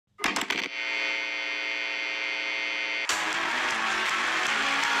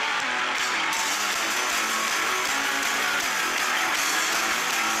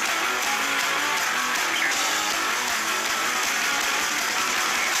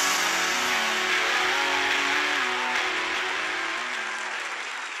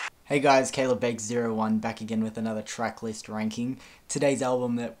Hey guys, CalebBakes01 back again with another tracklist ranking. Today's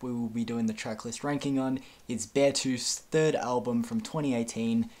album that we will be doing the tracklist ranking on is Beartooth's third album from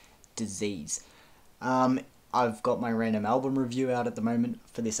 2018, Disease. I've got my random album review out at the moment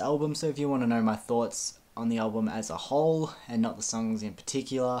for this album, so if you want to know my thoughts on the album as a whole and not the songs in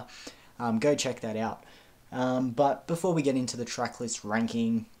particular, go check that out. But before we get into the tracklist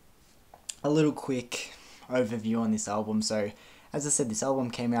ranking, a little quick overview on this album. So, as I said, this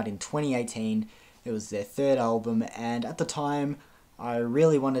album came out in 2018. It was their third album, and at the time, I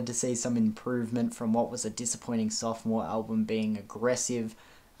really wanted to see some improvement from what was a disappointing sophomore album being Aggressive.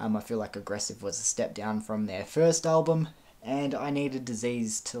 I feel like Aggressive was a step down from their first album, and I needed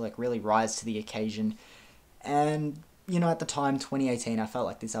Disease to really rise to the occasion. And, at the time, 2018, I felt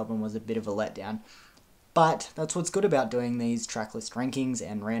like this album was a bit of a letdown. But that's what's good about doing these tracklist rankings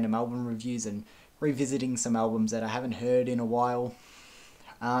and random album reviews and revisiting some albums that I haven't heard in a while.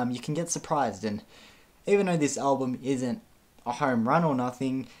 You can get surprised, and even though this album isn't a home run or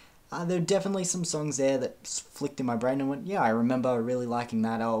nothing, there are definitely some songs there that flicked in my brain and went, yeah, I remember really liking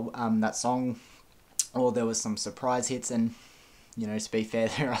that that song, or there was some surprise hits. And to be fair,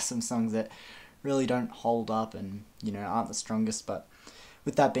 there are some songs that really don't hold up and aren't the strongest. But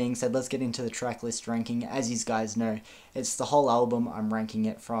with that being said, let's get into the tracklist ranking. As you guys know, it's the whole album. I'm ranking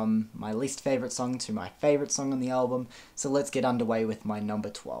it from my least favourite song to my favourite song on the album. So let's get underway with my number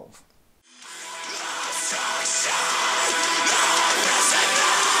 12.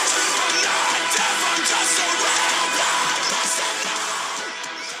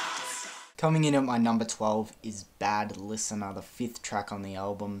 Coming in at my number 12 is Bad Listener, the 5th track on the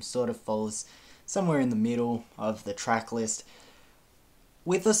album. Sort of falls somewhere in the middle of the track list.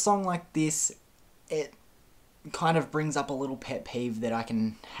 With a song like this, it kind of brings up a little pet peeve that I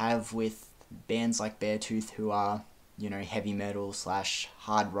can have with bands like Beartooth, who are, heavy metal /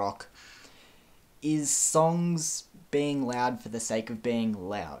 hard rock, is songs being loud for the sake of being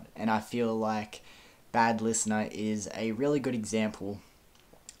loud. And I feel like Bad Listener is a really good example.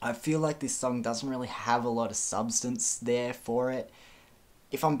 I feel like this song doesn't really have a lot of substance there for it.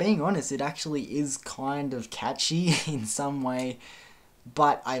 If I'm being honest, it actually is kind of catchy in some way.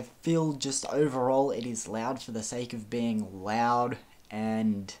 But I feel just overall it is loud for the sake of being loud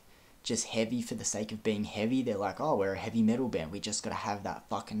and just heavy for the sake of being heavy. They're like, oh, we're a heavy metal band, we just gotta have that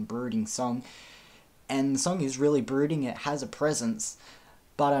fucking brooding song. And the song is really brooding, it has a presence,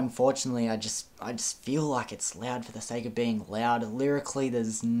 but unfortunately I just feel like it's loud for the sake of being loud. Lyrically,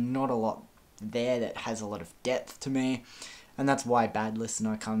 there's not a lot there that has a lot of depth to me, and that's why Bad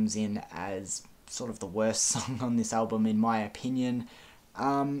Listener comes in as sort of the worst song on this album in my opinion.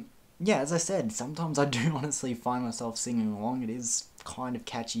 Yeah, as I said, sometimes I do honestly find myself singing along. It is kind of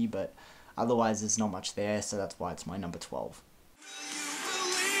catchy, but otherwise there's not much there, so that's why it's my number 12.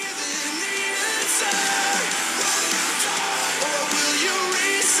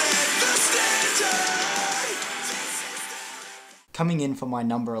 Coming in for my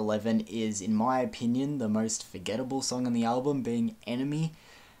number 11 is, in my opinion, the most forgettable song on the album, being Enemy.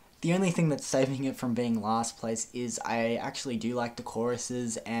 The only thing that's saving it from being last place is I actually do like the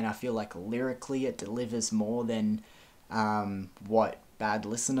choruses, and I feel like lyrically it delivers more than what Bad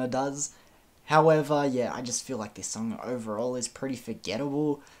Listener does. However, yeah, I just feel like this song overall is pretty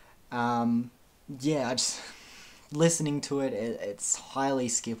forgettable. Yeah, listening to it, it's highly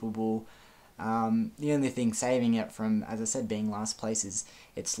skippable. The only thing saving it from, as I said, being last place is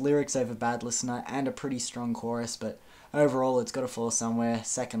its lyrics over Bad Listener and a pretty strong chorus, but overall it's got to fall somewhere.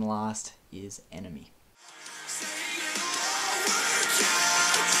 Second last is Enemy.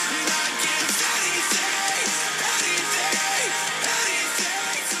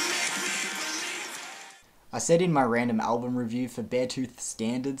 I said in my random album review, for Beartooth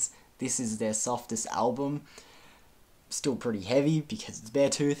standards, this is their softest album. Still pretty heavy because it's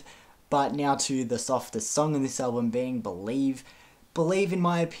Beartooth. But now to the softest song on this album, being Believe. Believe, in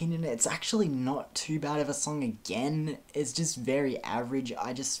my opinion, it's actually not too bad of a song again. It's just very average.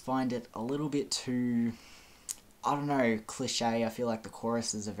 I just find it a little bit too, I don't know, cliche. I feel like the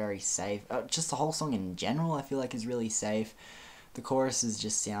choruses are very safe. Just the whole song in general I feel like is really safe. The choruses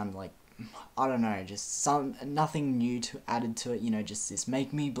just sound like, I don't know, just nothing new added to it, just this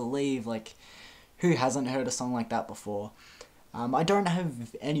make me believe. Like, who hasn't heard a song like that before? I don't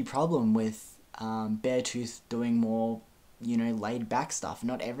have any problem with Beartooth doing more, laid back stuff.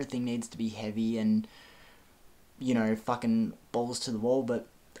 Not everything needs to be heavy and, fucking balls to the wall, but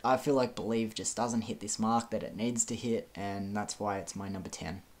I feel like Believe just doesn't hit this mark that it needs to hit, and that's why it's my number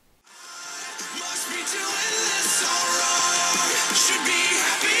 10. Must be doing this so wrong. Should be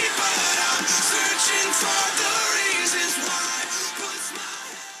happy, but I'm searching for the reasons why.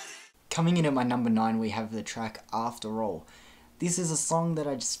 Coming in at my number 9, we have the track After All. This is a song that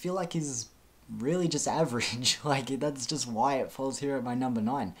I just feel like is really just average. Like, that's just why it falls here at my number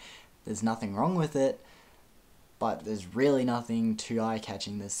 9. There's nothing wrong with it, but there's really nothing too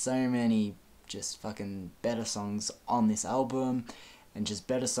eye-catching. There's so many just fucking better songs on this album, and just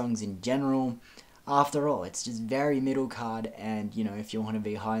better songs in general. After all, it's just very middle card, and, you know, if you want to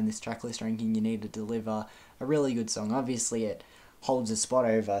be high in this tracklist ranking, you need to deliver a really good song. Obviously, it holds a spot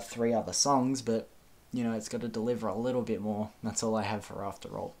over 3 other songs, but, you know, it's got to deliver a little bit more. That's all I have for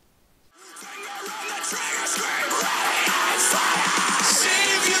After All.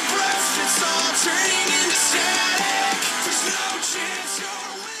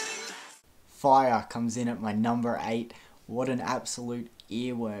 Fire comes in at my number 8. What an absolute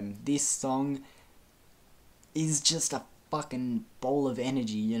earworm. This song is just a fucking ball of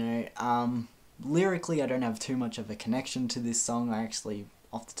energy, you know. Lyrically, I don't have too much of a connection to this song. I actually,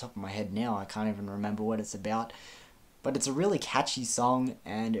 off the top of my head now, I can't even remember what it's about. But it's a really catchy song,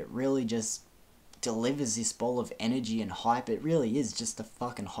 and it really just delivers this ball of energy and hype. It really is just a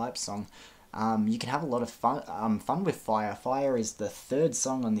fucking hype song. You can have a lot of fun with Fire. Fire is the 3rd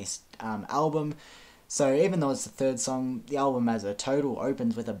song on this album. So even though it's the 3rd song, the album as a total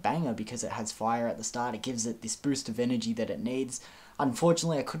opens with a banger because it has Fire at the start. It gives it this boost of energy that it needs.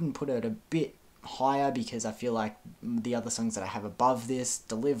 Unfortunately, I couldn't put it a bit higher because I feel like the other songs that I have above this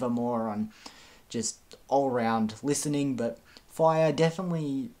deliver more on just all-round listening, but Fire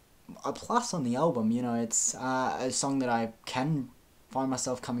definitely a plus on the album. You know, it's a song that I can find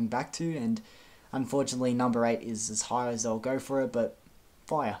myself coming back to, and unfortunately number 8 is as high as I'll go for it, but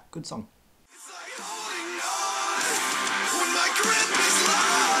Fire, good song.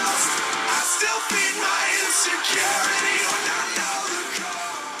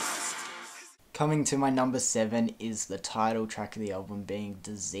 Coming to my number 7 is the title track of the album, being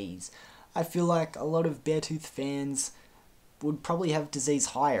Disease. I feel like a lot of Beartooth fans would probably have Disease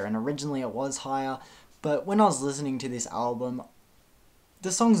higher, and originally it was higher, but when I was listening to this album,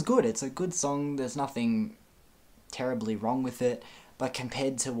 the song's good. It's a good song. There's nothing terribly wrong with it, but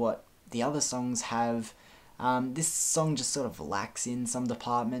compared to what the other songs have, this song just sort of lacks in some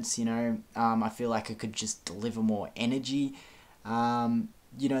departments, you know. I feel like it could just deliver more energy.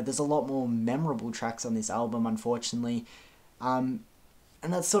 You know, there's a lot more memorable tracks on this album, unfortunately. And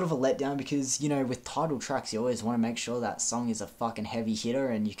that's sort of a letdown because, you know, with title tracks, you always want to make sure that song is a fucking heavy hitter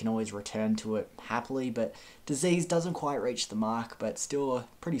and you can always return to it happily, but Disease doesn't quite reach the mark, but still a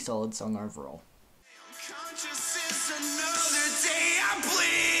pretty solid song overall.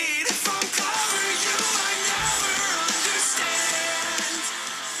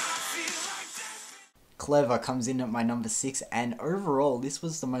 Clever comes in at my number 6, and overall this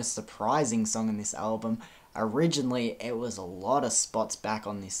was the most surprising song in this album. Originally it was a lot of spots back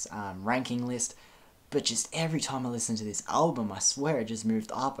on this ranking list, but just every time I listen to this album, I swear it just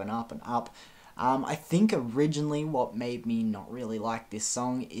moved up and up and up. I think originally what made me not really like this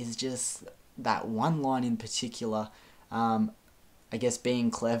song is just that one line in particular. I guess being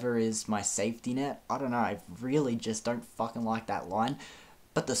clever is my safety net. I don't know, I really just don't fucking like that line.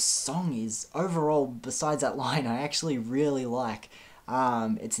 But the song is, overall, besides that line, I actually really like.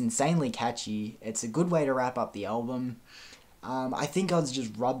 It's insanely catchy. It's a good way to wrap up the album. I think I was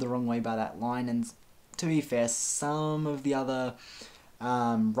just rubbed the wrong way by that line, and to be fair, some of the other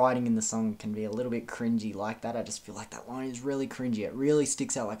writing in the song can be a little bit cringy like that. I just feel like that line is really cringy. It really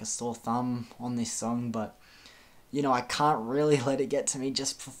sticks out like a sore thumb on this song, but, you know, I can't really let it get to me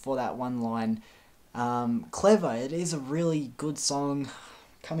just for that one line. Clever, it is a really good song.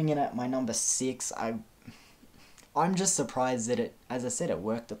 Coming in at my number 6, I'm just surprised that it, as I said, it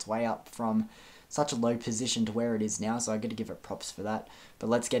worked its way up from such a low position to where it is now, so I got to give it props for that.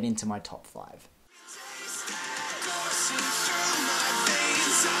 But let's get into my top 5.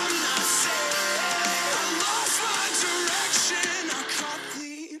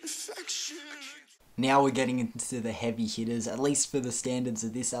 Now we're getting into the heavy hitters, at least for the standards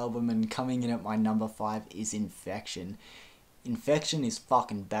of this album, and coming in at my number 5 is Infection. Infection is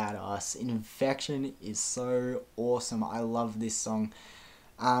fucking badass. Infection is so awesome. I love this song.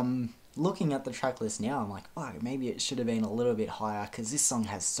 Looking at the track list now, I'm like, fuck, maybe it should have been a little bit higher, because this song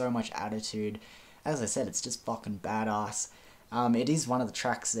has so much attitude. As I said, it's just fucking badass. It is one of the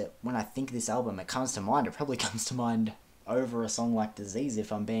tracks that, when I think this album, it comes to mind. It probably comes to mind over a song like Disease,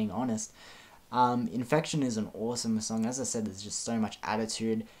 if I'm being honest. Infection is an awesome song. As I said, there's just so much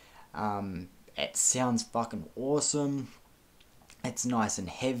attitude. It sounds fucking awesome. It's nice and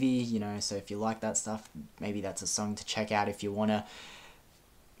heavy, you know, so if you like that stuff, maybe that's a song to check out if you want to,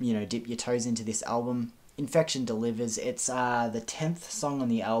 you know, dip your toes into this album. Infection delivers. It's the 10th song on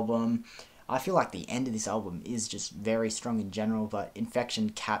the album. I feel like the end of this album is just very strong in general, but Infection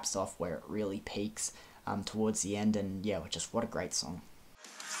caps off where it really peaks towards the end, and yeah, just what a great song.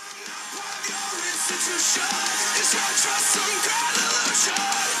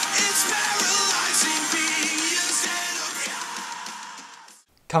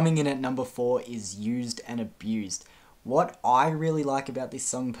 Coming in at number 4 is Used and Abused. What I really like about this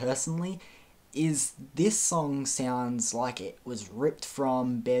song personally is this song sounds like it was ripped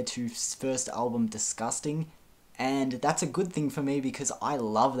from Beartooth's first album, Disgusting, and that's a good thing for me because I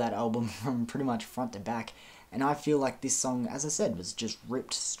love that album from pretty much front to back, and I feel like this song, as I said, was just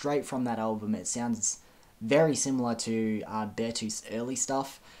ripped straight from that album. It sounds very similar to Beartooth's early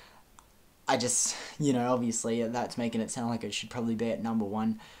stuff. I just, obviously that's making it sound like it should probably be at number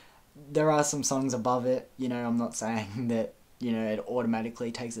 1. There are some songs above it, I'm not saying that, it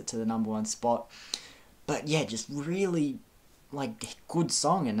automatically takes it to the number 1 spot. But yeah, just really, good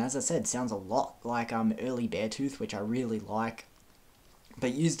song, and as I said, sounds a lot like early Beartooth, which I really like.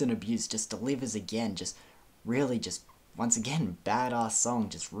 But Used and Abused just delivers again, just really just, once again, badass song,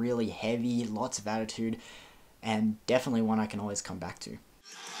 just really heavy, lots of attitude, and definitely one I can always come back to.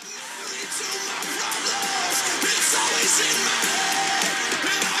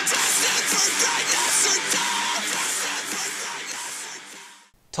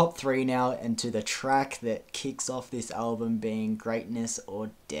 Top 3 now, and to the track that kicks off this album being Greatness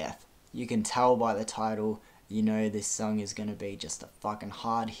or Death. You can tell by the title, this song is going to be just a fucking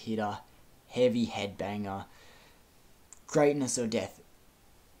hard hitter, heavy headbanger. Greatness or Death.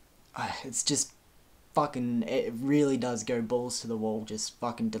 It's just fucking, it really does go balls to the wall, just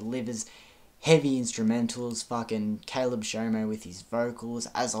fucking delivers heavy instrumentals. Fucking Caleb Shomo with his vocals,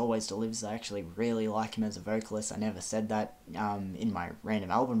 as always, delivers. I actually really like him as a vocalist. I never said that in my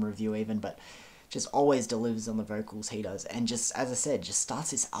random album review even, but just always delivers on the vocals he does. And just, as I said, just starts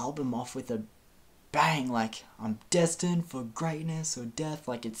this album off with a bang, like, I'm destined for greatness or death.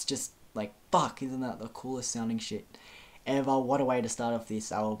 Like, it's just, like, fuck, isn't that the coolest sounding shit ever? What a way to start off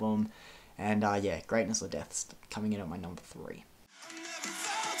this album. And yeah, Greatness or Death's coming in at my number 3.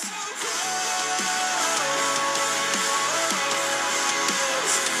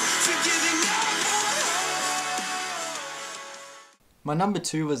 My number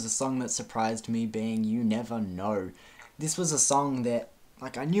 2 was a song that surprised me, being You Never Know. This was a song that,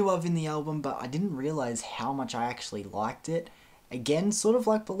 I knew of in the album, but I didn't realize how much I actually liked it. Again, sort of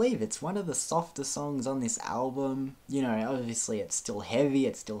like Believe, it's one of the softer songs on this album. Obviously it's still heavy,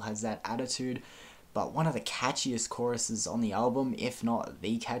 it still has that attitude, but one of the catchiest choruses on the album, if not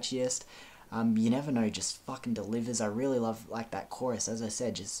the catchiest. You Never Know just fucking delivers. I really love, that chorus, as I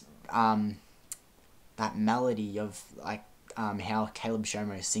said, just, that melody of, how Caleb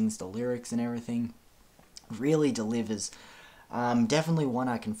Shomo sings the lyrics and everything really delivers. Definitely one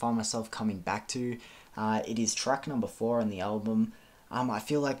I can find myself coming back to. It is track number 4 on the album. I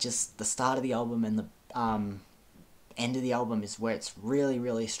feel like just the start of the album and the end of the album is where it's really,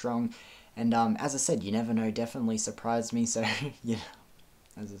 really strong. And as I said, You Never Know definitely surprised me. So,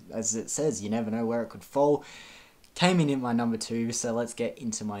 as it says, you never know where it could fall. Came in at my number 2, so let's get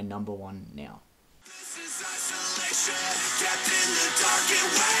into my number 1 now.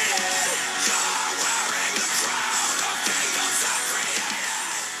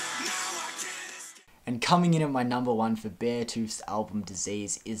 And coming in at my number 1 for Beartooth's album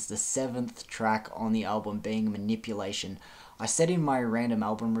Disease is the 7th track on the album, being Manipulation. I said in my random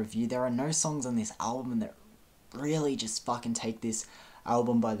album review, there are no songs on this album that really just fucking take this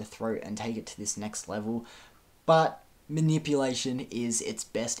album by the throat and take it to this next level. But Manipulation is its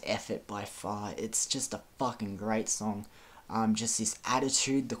best effort by far. It's just a fucking great song. Just this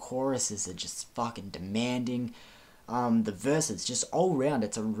attitude, the choruses are just fucking demanding. The verses, just all round,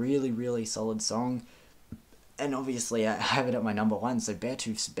 it's a really, really solid song. And obviously I have it at my number 1, so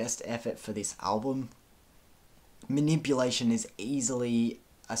Beartooth's best effort for this album. Manipulation is easily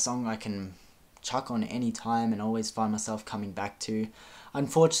a song I can chuck on any time and always find myself coming back to.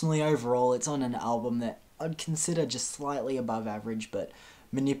 Unfortunately, overall, it's on an album that I'd consider just slightly above average, but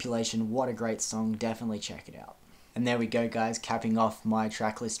Manipulation, what a great song, definitely check it out. And there we go, guys, capping off my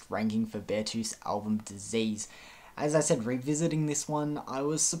tracklist ranking for Beartooth's album Disease. As I said, revisiting this one, I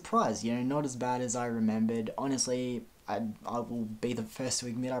was surprised, not as bad as I remembered. Honestly, I will be the first to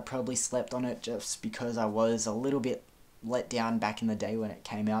admit I probably slept on it just because I was a little bit let down back in the day when it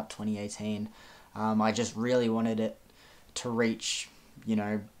came out, 2018. I just really wanted it to reach,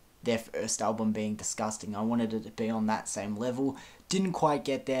 their first album being Disgusting. I wanted it to be on that same level. Didn't quite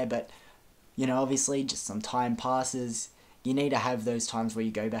get there, but, obviously just some time passes. You need to have those times where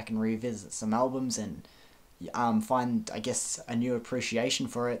you go back and revisit some albums, and find, I guess, a new appreciation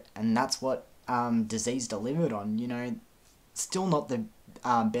for it, and that's what Disease delivered on. You know, still not the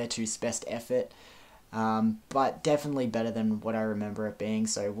Beartooth's best effort, but definitely better than what I remember it being,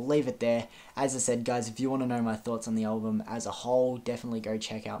 so we'll leave it there. As I said, guys, if you want to know my thoughts on the album as a whole, definitely go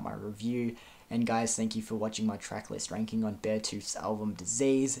check out my review. And guys, thank you for watching my track list ranking on Beartooth's album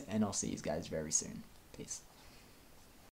Disease, and I'll see you guys very soon. Peace.